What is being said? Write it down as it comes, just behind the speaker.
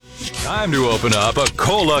Time to open up a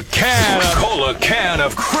KOLA Can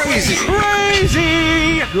of Crazy.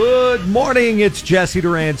 Good morning, it's Jesse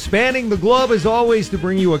Duran, spanning the globe as always to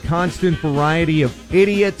bring you a constant variety of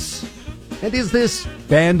idiots. And is this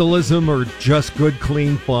vandalism or just good,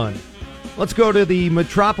 clean fun? Let's go to the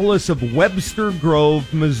metropolis of Webster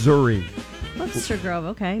Grove, Missouri. Webster Grove,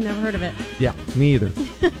 okay, never heard of it. Yeah, me either.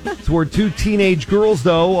 It's where two teenage girls,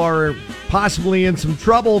 though, are possibly in some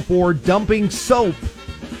trouble for dumping soap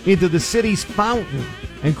into the city's fountain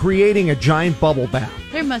and creating a giant bubble bath.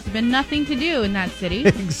 There must have been nothing to do in that city.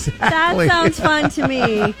 Exactly. That sounds fun to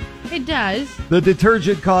me. It does. The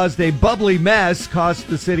detergent caused a bubbly mess, cost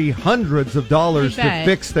the city hundreds of dollars to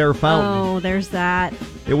fix their fountain. Oh, there's that.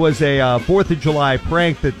 It was a 4th of July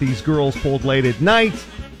prank that these girls pulled late at night.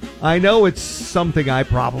 I know it's something I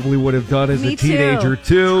probably would have done as a teenager,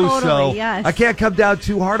 too. Totally, so yes. I can't come down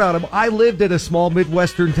too hard on them. I lived in a small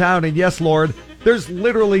Midwestern town, and yes, Lord, there's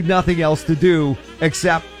literally nothing else to do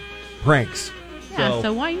except pranks. Yeah,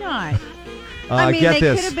 so why not? I mean, get they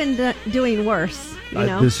this. could have been doing worse, you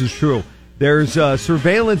know? This is true. There's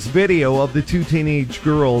surveillance video of the two teenage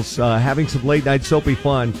girls having some late-night soapy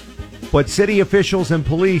fun, but city officials and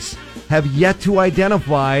police have yet to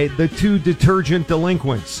identify the two detergent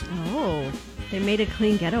delinquents. Oh, they made a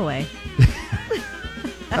clean getaway.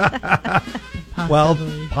 Well,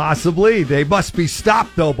 possibly. They must be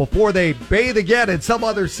stopped, though, before they bathe again in some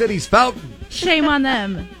other city's fountain. Shame on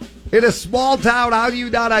them. In a small town, how do you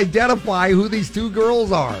not identify who these two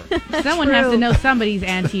girls are? Someone has to know somebody's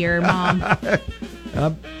auntie or mom.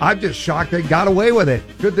 I'm just shocked they got away with it.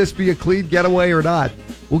 Could this be a clean getaway or not?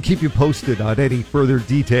 We'll keep you posted on any further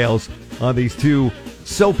details on these two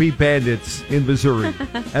soapy bandits in Missouri.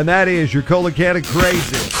 And that is your KOLA Can of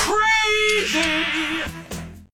Crazy. Crazy!